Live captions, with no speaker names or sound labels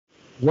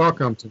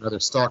Welcome to another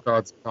Stock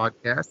Odds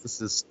podcast.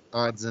 This is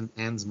Odds and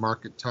Ends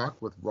Market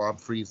Talk with Rob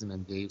Friesen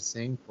and Dave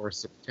Singh for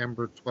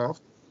September 12th.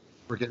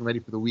 We're getting ready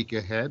for the week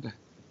ahead,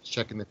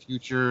 checking the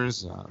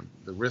futures,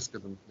 the risk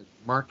of the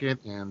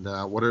market, and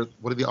what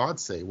do the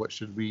odds say? What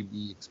should we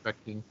be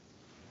expecting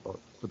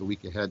for the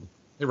week ahead?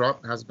 Hey, Rob,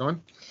 how's it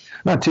going?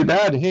 Not too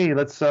bad. Hey,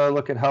 let's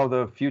look at how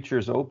the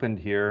futures opened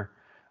here.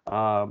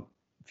 A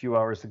few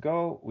hours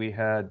ago, we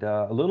had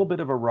a little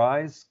bit of a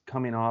rise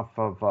coming off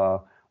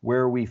of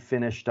where we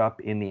finished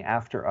up in the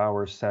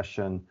after-hours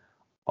session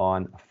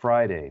on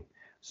Friday.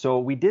 So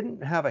we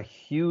didn't have a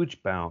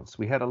huge bounce.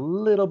 We had a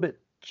little bit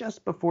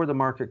just before the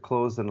market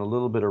closed and a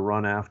little bit of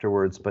run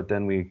afterwards, but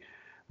then we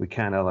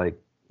kind of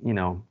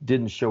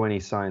didn't show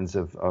any signs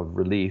of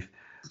relief.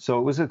 So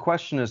it was a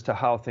question as to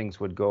how things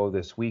would go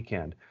this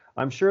weekend.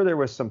 I'm sure there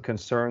was some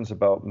concerns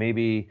about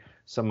maybe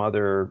some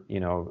other,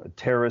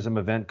 terrorism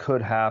event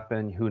could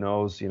happen. Who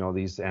knows?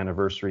 These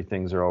anniversary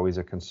things are always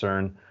a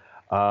concern.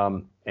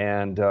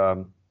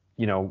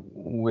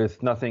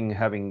 With nothing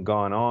having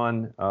gone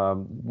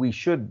on, we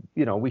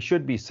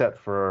should be set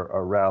for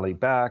a rally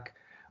back.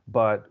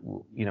 But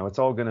it's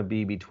all going to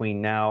be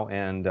between now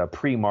and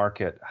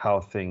pre-market how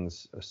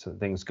things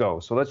go.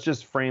 So let's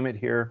just frame it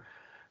here.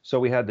 So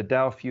we had the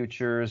Dow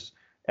futures,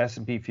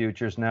 S&P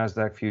futures,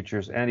 NASDAQ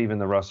futures, and even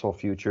the Russell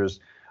futures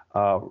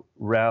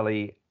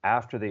rally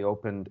after they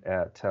opened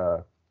at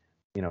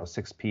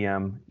 6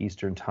 p.m.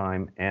 Eastern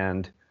time,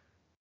 and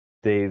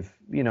they've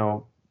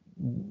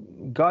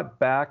got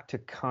back to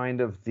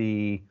kind of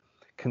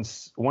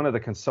one of the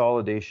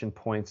consolidation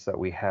points that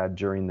we had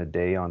during the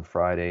day on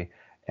Friday,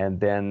 and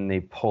then they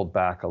pulled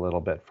back a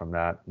little bit from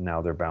that.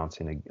 Now they're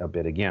bouncing a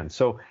bit again.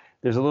 So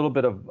there's a little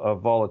bit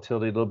of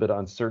volatility, a little bit of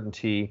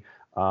uncertainty.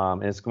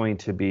 And it's going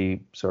to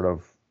be sort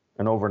of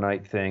an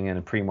overnight thing and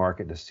a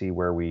pre-market to see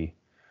where we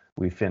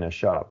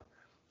finish up.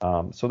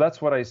 So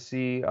that's what I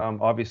see.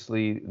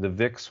 Obviously, the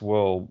VIX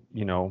will,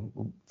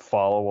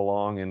 follow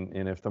along,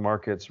 and if the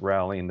market's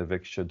rallying, the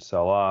VIX should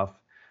sell off.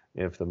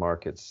 If the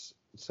market's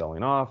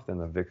selling off, then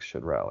the VIX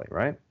should rally,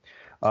 right?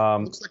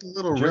 Looks like a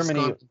little risk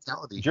on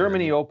mentality.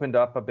 Germany opened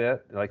up a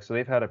bit, so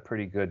they've had a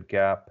pretty good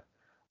gap.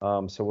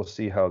 So we'll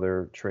see how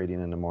they're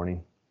trading in the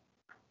morning.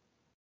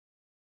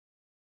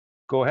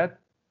 Go ahead.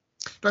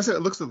 But I said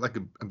it looks like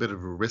a bit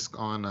of a risk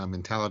on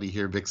mentality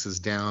here. VIX is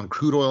down.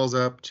 Crude oil's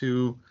up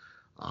too.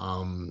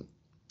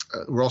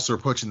 We're also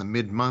approaching the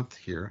mid-month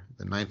here,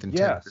 the 9th and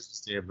 10th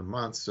business day of the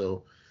month.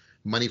 So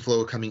money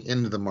flow coming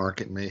into the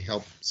market may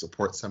help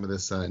support some of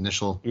this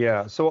initial.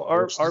 Yeah. So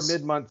our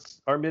mid-month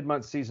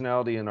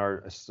seasonality and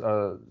our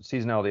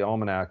seasonality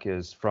almanac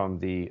is from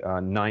the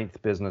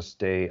 9th business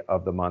day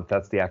of the month.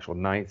 That's the actual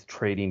 9th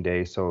trading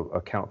day. So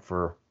account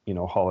for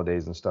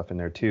holidays and stuff in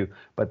there too.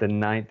 But the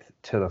 9th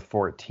to the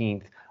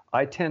 14th,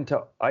 I tend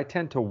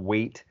to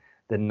weight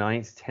the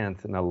 9th,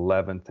 10th, and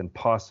 11th, and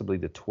possibly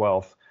the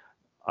 12th.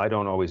 I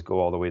don't always go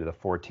all the way to the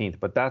 14th,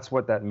 but that's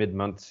what that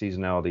mid-month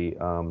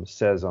seasonality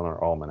says on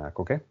our almanac.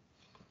 Okay.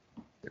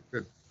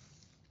 Good.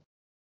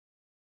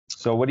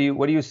 So what do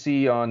you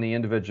see on the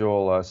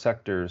individual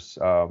sectors?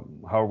 How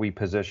are we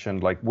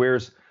positioned? Like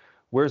where's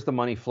the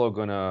money flow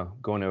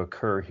going to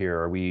occur here?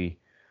 Are we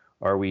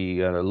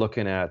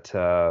looking at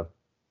the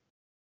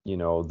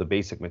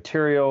basic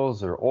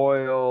materials or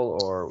oil,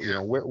 or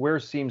where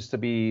seems to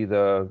be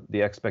the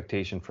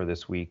expectation for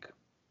this week?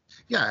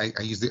 Yeah,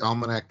 I used the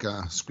almanac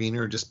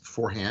screener just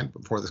beforehand,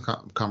 before this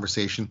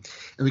conversation,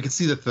 and we can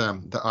see that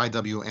the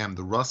IWM,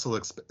 the Russell,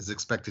 is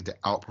expected to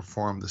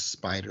outperform the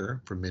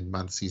Spider for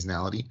mid-month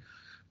seasonality.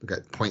 We've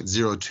got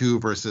 0.02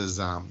 versus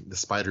the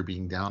Spider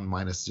being down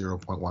minus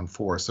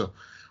 0.14, so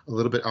a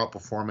little bit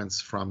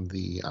outperformance from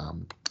the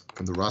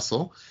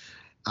Russell.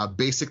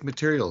 Basic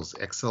materials,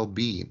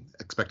 XLB,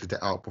 expected to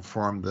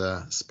outperform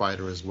the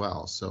Spider as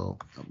well. So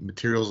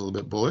materials a little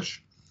bit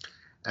bullish.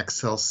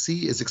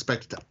 XLC is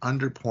expected to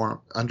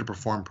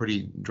underperform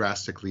pretty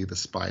drastically the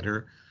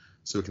Spider.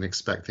 So we can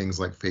expect things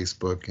like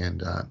Facebook and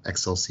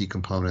XLC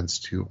components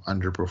to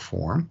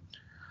underperform.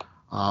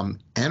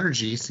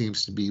 Energy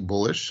seems to be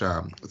bullish.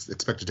 It's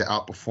expected to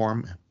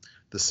outperform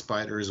the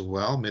Spider as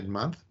well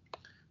mid-month.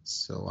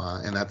 So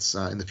and that's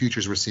in the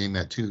futures, we're seeing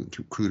that too.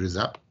 Crude is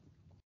up.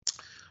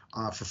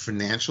 For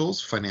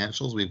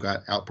financials, we've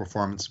got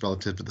outperformance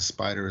relative to the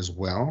Spider as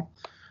well.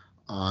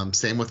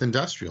 Same with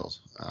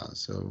industrials.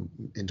 So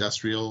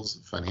industrials,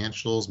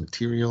 financials,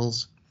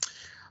 materials.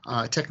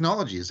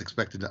 Technology is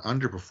expected to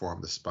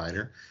underperform the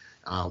Spider.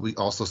 We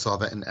also saw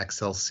that in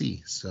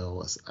XLC.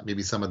 So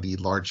maybe some of the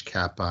large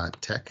cap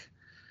tech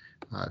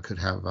could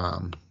have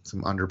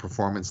some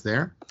underperformance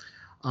there.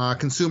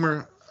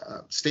 Consumer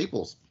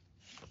staples,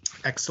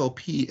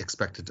 XLP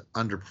expected to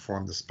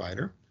underperform the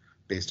Spider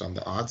based on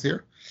the odds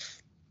here.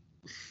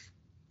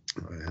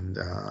 And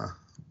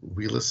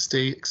real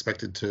estate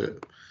expected to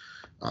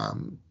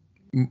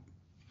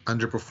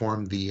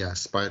underperform the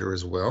Spider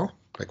as well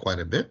by quite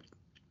a bit.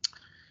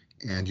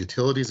 And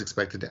utilities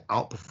expected to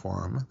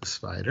outperform the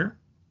Spider.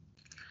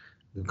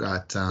 We've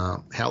got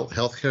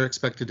healthcare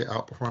expected to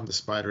outperform the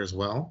Spider as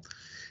well.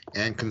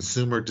 and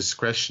consumer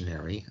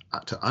discretionary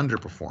to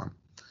underperform.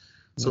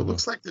 So it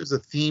looks like there's a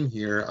theme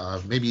here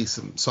of maybe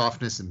some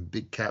softness in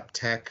big cap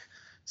tech,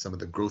 some of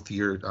the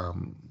growthier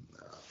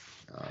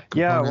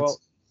Yeah, components.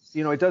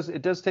 well,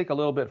 it does take a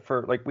little bit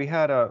for, like, we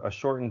had a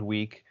shortened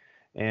week,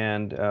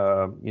 and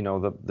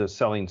the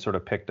selling sort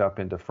of picked up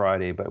into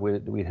Friday, but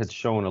we had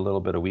shown a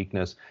little bit of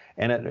weakness.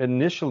 And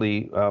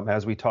initially,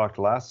 as we talked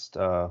last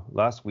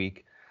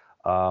week,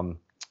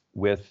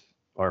 with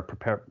our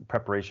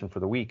preparation for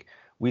the week,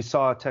 we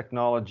saw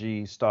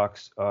technology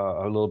stocks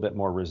a little bit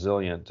more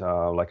resilient.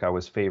 Like I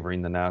was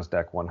favoring the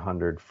Nasdaq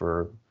 100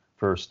 for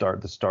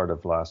the start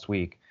of last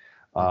week,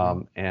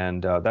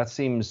 and that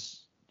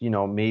seems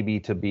maybe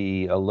to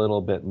be a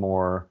little bit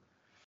more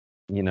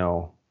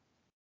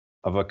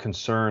of a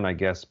concern, I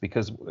guess,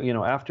 because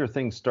after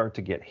things start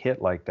to get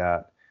hit like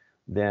that,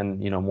 then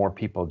more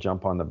people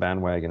jump on the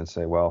bandwagon and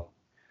say, well,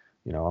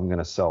 I'm going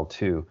to sell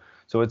too.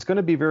 So it's going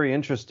to be very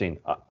interesting.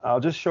 I'll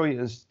just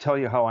tell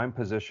you how I'm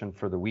positioned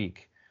for the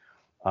week.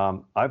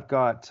 I've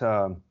got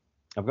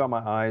my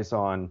eyes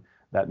on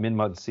that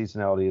mid-month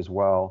seasonality as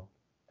well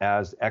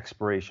as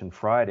expiration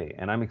Friday,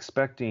 and I'm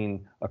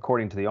expecting,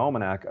 according to the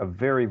almanac, a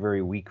very,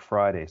 very weak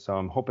Friday. So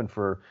I'm hoping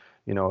for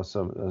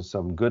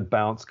some good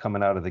bounce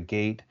coming out of the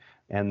gate,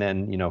 and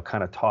then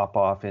kind of top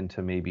off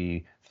into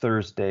maybe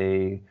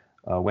Thursday,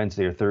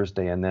 Wednesday or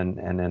Thursday, and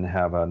then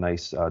have a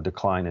nice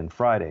decline in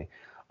Friday.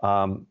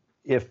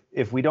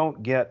 If we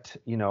don't get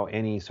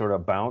any sort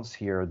of bounce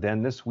here,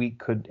 then this week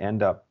could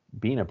end up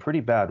being a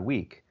pretty bad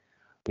week.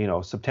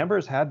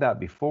 September's had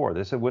that before.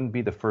 This wouldn't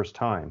be the first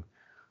time,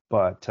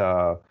 but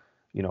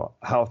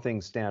how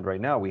things stand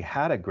right now, we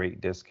had a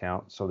great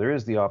discount, so there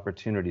is the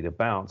opportunity to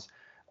bounce.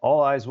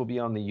 All eyes will be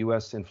on the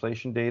U.S.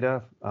 inflation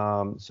data,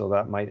 so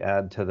that might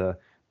add to the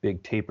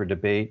big taper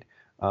debate.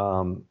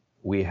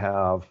 We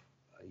have,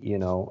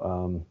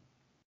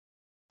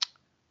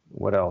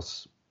 what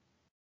else?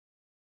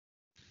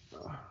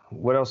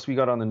 What else we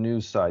got on the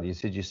news side?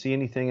 Did you see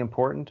anything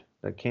important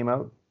that came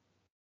out?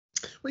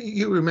 Well,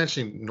 you were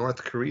mentioning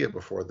North Korea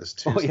before this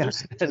too. Oh yeah,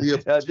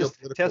 So just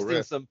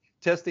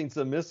testing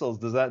some missiles.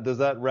 Does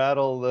that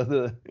rattle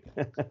the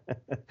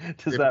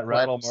does that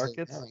rattle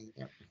markets?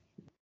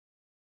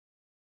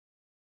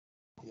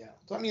 Yeah.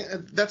 So I mean,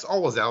 that's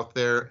always out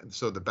there.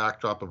 So the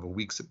backdrop of a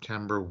weak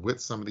September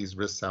with some of these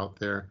risks out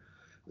there,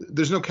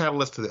 there's no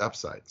catalyst to the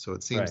upside. So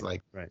it seems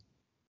like right.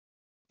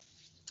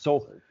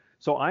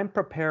 So I'm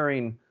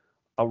preparing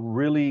a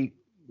really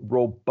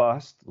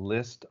robust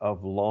list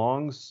of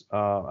longs.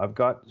 I've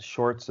got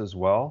shorts as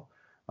well,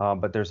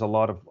 but there's a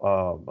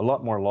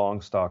lot more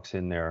long stocks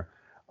in there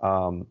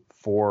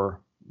for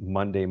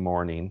Monday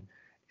morning,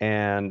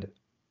 and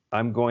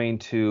I'm going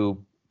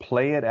to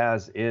play it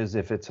as is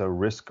if it's a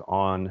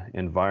risk-on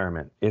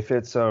environment. If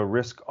it's a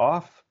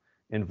risk-off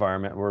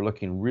environment, we're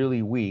looking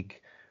really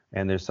weak,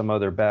 and there's some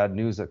other bad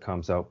news that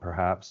comes out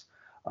perhaps,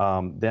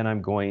 then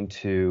I'm going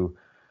to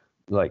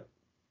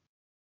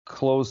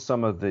close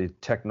some of the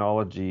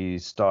technology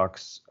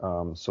stocks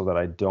so that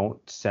I don't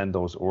send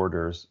those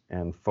orders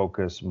and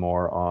focus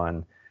more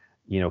on,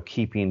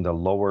 keeping the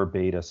lower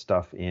beta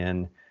stuff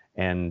in,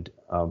 and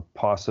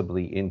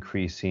possibly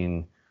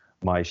increasing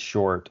my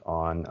short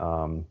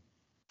on,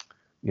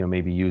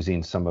 maybe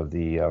using some of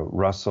the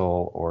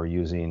Russell or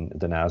using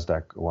the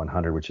Nasdaq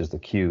 100, which is the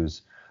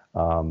Qs.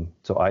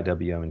 So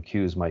IWM and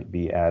Qs might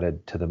be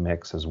added to the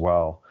mix as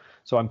well.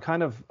 So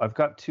I've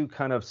got two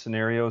kind of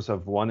scenarios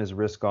of one is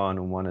risk on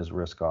and one is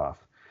risk off.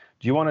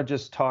 Do you want to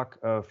just talk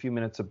a few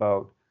minutes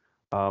about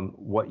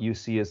what you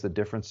see as the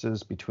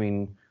differences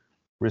between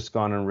risk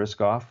on and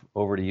risk off?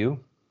 Over to you.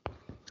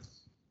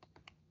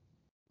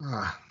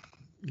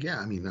 Yeah,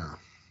 I mean,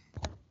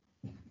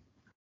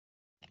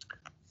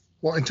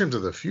 well, in terms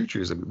of the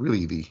futures, I mean,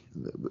 really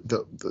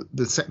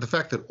the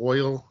fact that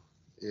oil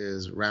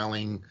is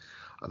rallying,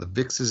 the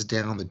VIX is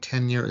down, the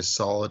 10-year is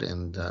solid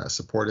and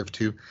supportive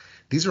too.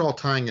 These are all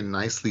tying in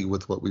nicely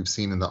with what we've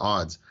seen in the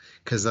odds,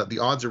 because the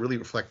odds are really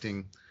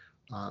reflecting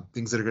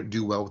things that are going to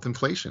do well with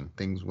inflation.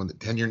 Things when the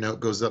 10-year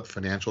note goes up,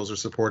 financials are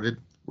supported.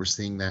 We're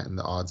seeing that in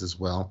the odds as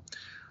well.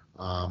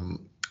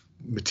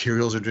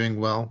 Materials are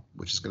doing well,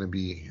 which is going to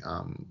be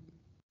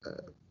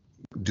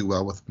do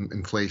well with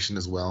inflation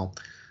as well,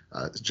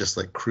 just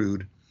like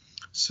crude.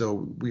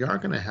 So we are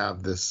going to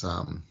have this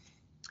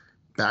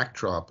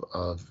backdrop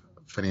of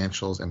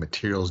financials and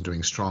materials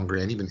doing stronger,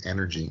 and even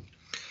energy.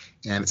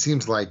 And it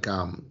seems like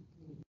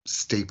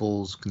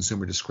staples,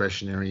 consumer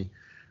discretionary,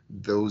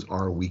 those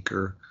are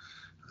weaker.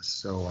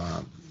 So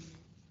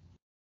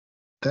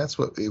that's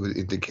what it would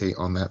indicate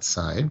on that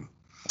side.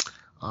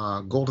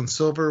 Gold and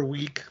silver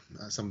weak.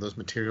 Some of those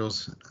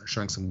materials are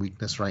showing some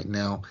weakness right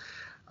now.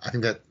 I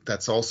think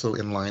that's also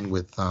in line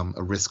with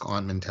a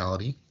risk-on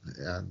mentality.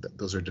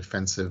 Those are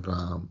defensive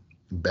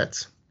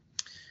bets.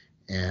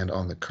 And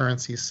on the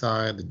currency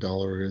side, the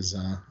dollar is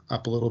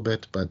up a little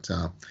bit, but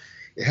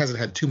it hasn't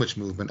had too much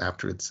movement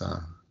after its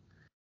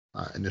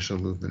initial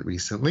movement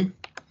recently.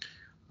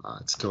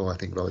 It's still, I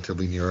think,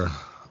 relatively near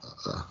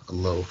a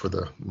low for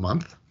the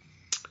month.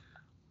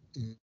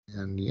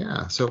 And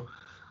yeah, so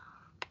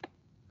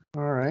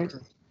All right.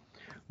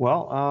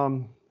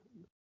 Well,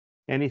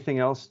 anything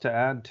else to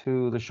add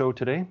to the show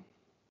today?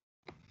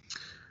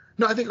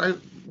 No, I think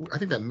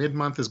that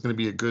mid-month is going to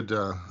be a good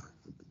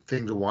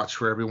thing to watch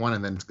for everyone,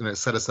 and then it's going to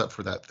set us up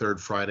for that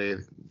third Friday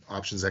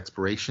options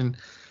expiration,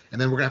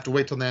 and then we're going to have to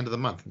wait till the end of the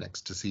month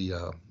next to see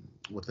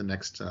what the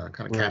next kind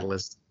of Right.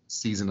 catalyst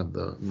season of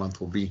the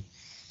month will be.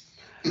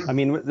 I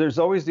mean, there's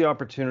always the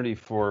opportunity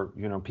for,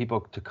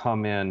 people to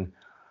come in,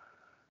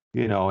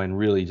 and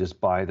really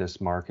just buy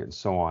this market and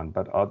so on.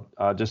 But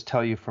I'll just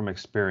tell you from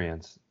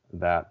experience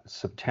that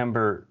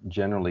September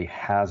generally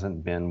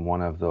hasn't been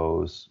one of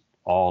those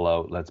all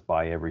out, let's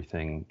buy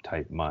everything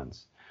type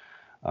months.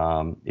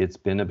 It's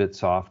been a bit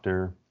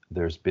softer.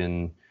 There's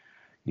been,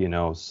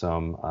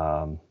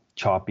 some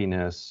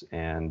choppiness,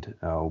 and,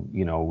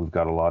 we've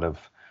got a lot of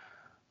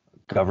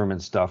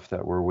government stuff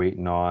that we're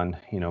waiting on,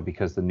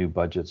 because the new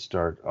budgets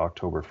start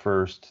October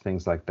 1st,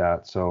 things like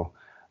that. So,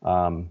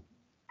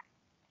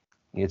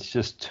 it's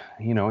just,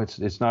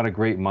 it's not a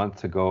great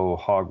month to go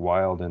hog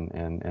wild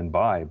and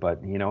buy,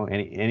 but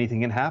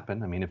anything can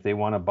happen. I mean, if they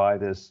want to buy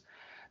this,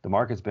 the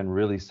market's been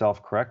really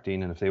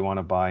self-correcting, and if they want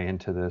to buy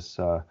into this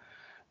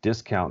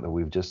discount that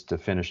we've just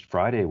finished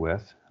Friday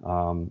with,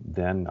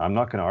 then I'm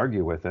not going to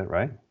argue with it,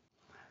 right?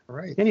 All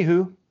right.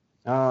 Anywho,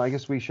 I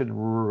guess we should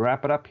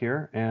wrap it up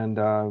here,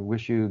 and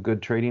wish you a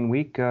good trading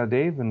week,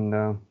 Dave,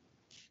 and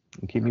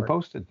keep me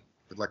posted.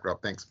 Good luck,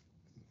 Rob. Thanks.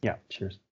 Yeah, cheers.